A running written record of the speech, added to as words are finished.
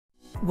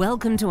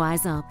Welcome to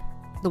IXUP,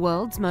 the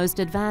world's most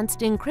advanced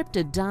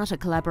encrypted data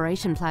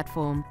collaboration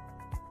platform.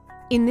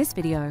 In this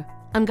video,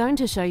 I'm going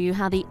to show you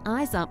how the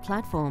IXUP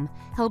platform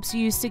helps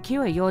you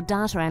secure your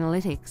data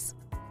analytics.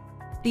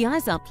 The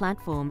IXUP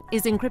platform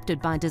is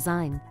encrypted by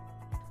design.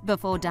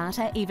 Before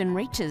data even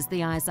reaches the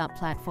IXUP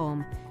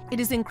platform, it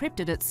is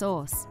encrypted at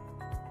source.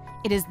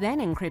 It is then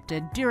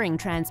encrypted during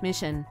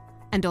transmission,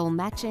 and all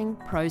matching,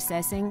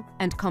 processing,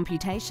 and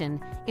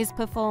computation is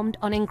performed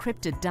on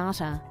encrypted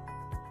data.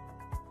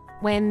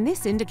 When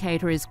this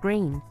indicator is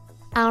green,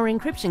 our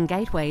encryption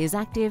gateway is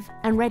active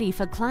and ready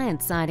for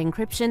client-side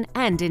encryption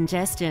and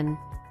ingestion.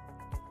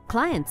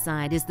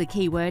 Client-side is the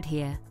key word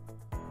here.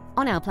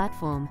 On our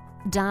platform,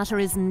 data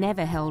is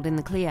never held in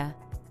the clear.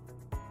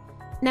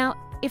 Now,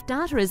 if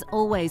data is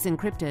always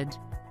encrypted,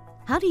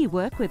 how do you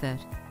work with it?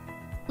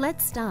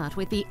 Let's start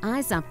with the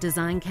IXUP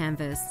design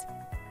canvas.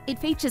 It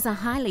features a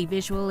highly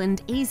visual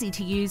and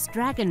easy-to-use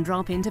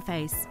drag-and-drop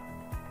interface.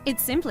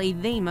 It's simply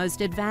the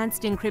most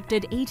advanced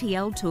encrypted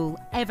ETL tool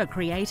ever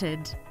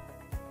created.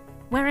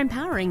 We're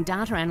empowering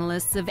data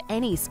analysts of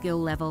any skill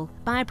level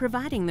by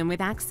providing them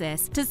with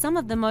access to some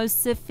of the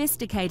most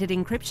sophisticated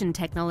encryption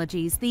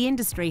technologies the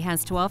industry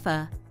has to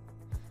offer.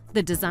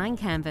 The design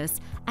canvas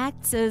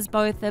acts as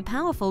both a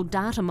powerful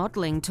data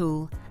modeling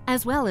tool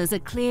as well as a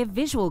clear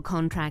visual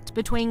contract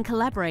between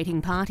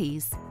collaborating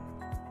parties.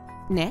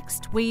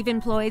 Next, we've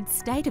employed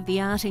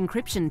state-of-the-art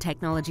encryption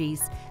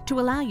technologies to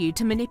allow you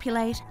to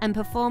manipulate and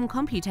perform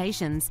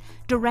computations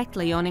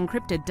directly on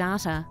encrypted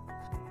data.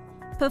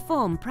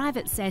 Perform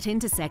private set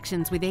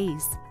intersections with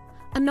ease.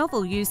 A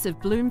novel use of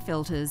Bloom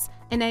filters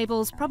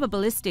enables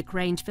probabilistic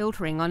range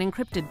filtering on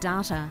encrypted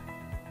data.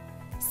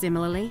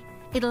 Similarly,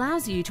 it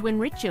allows you to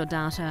enrich your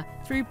data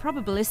through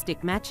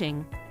probabilistic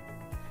matching.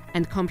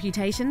 And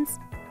computations?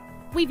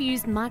 We've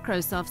used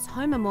Microsoft's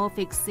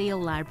homomorphic seal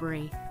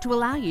library to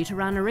allow you to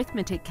run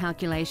arithmetic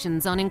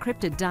calculations on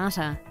encrypted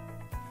data.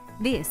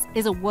 This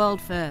is a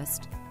world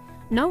first.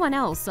 No one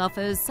else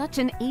offers such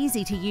an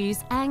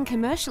easy-to-use and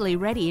commercially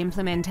ready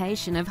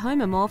implementation of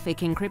homomorphic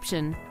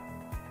encryption.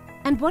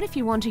 And what if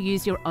you want to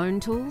use your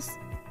own tools?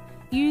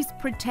 Use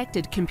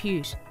Protected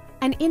Compute,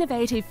 an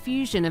innovative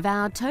fusion of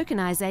our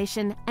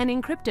tokenization and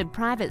encrypted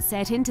private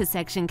set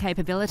intersection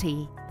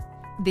capability.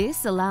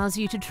 This allows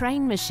you to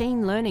train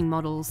machine learning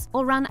models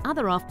or run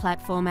other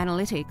off-platform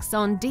analytics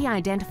on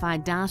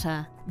de-identified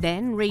data,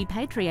 then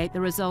repatriate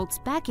the results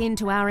back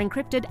into our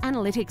encrypted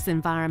analytics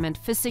environment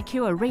for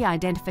secure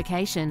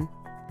re-identification.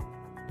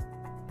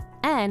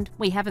 And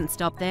we haven't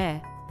stopped there.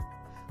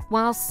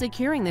 Whilst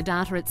securing the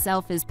data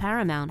itself is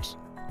paramount,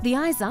 the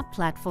IXUP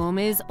platform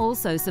is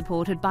also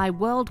supported by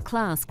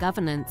world-class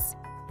governance.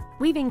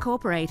 We've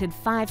incorporated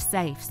 5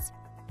 safes,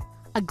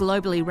 a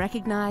globally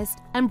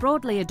recognized and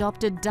broadly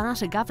adopted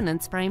data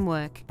governance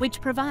framework,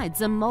 which provides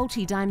a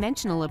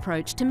multi-dimensional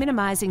approach to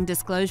minimizing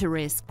disclosure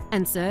risk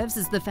and serves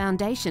as the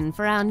foundation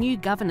for our new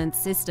governance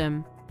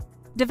system.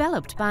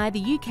 Developed by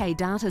the UK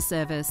Data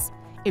Service,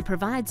 it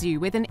provides you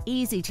with an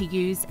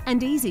easy-to-use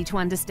and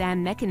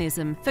easy-to-understand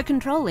mechanism for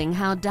controlling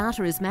how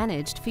data is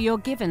managed for your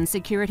given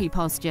security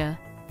posture.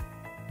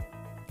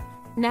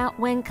 Now,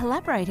 when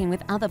collaborating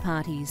with other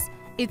parties,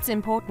 it's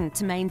important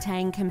to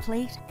maintain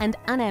complete and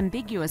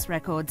unambiguous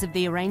records of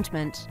the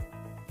arrangement.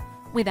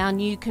 With our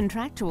new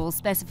contractual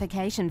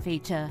specification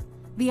feature,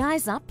 the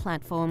IXUP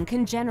platform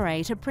can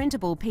generate a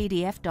printable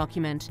PDF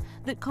document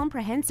that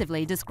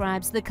comprehensively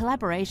describes the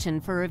collaboration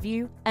for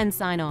review and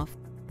sign-off.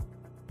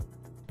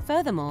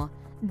 Furthermore,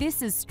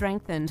 this is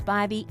strengthened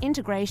by the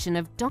integration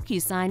of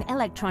DocuSign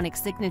electronic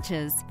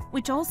signatures,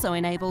 which also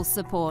enables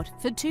support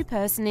for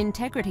two-person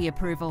integrity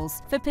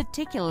approvals for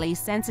particularly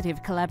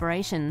sensitive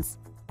collaborations.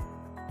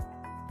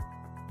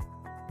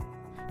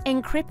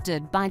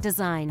 Encrypted by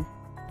design,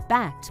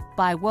 backed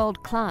by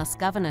world-class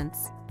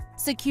governance.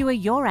 Secure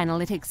your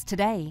analytics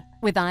today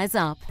with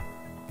IXUP.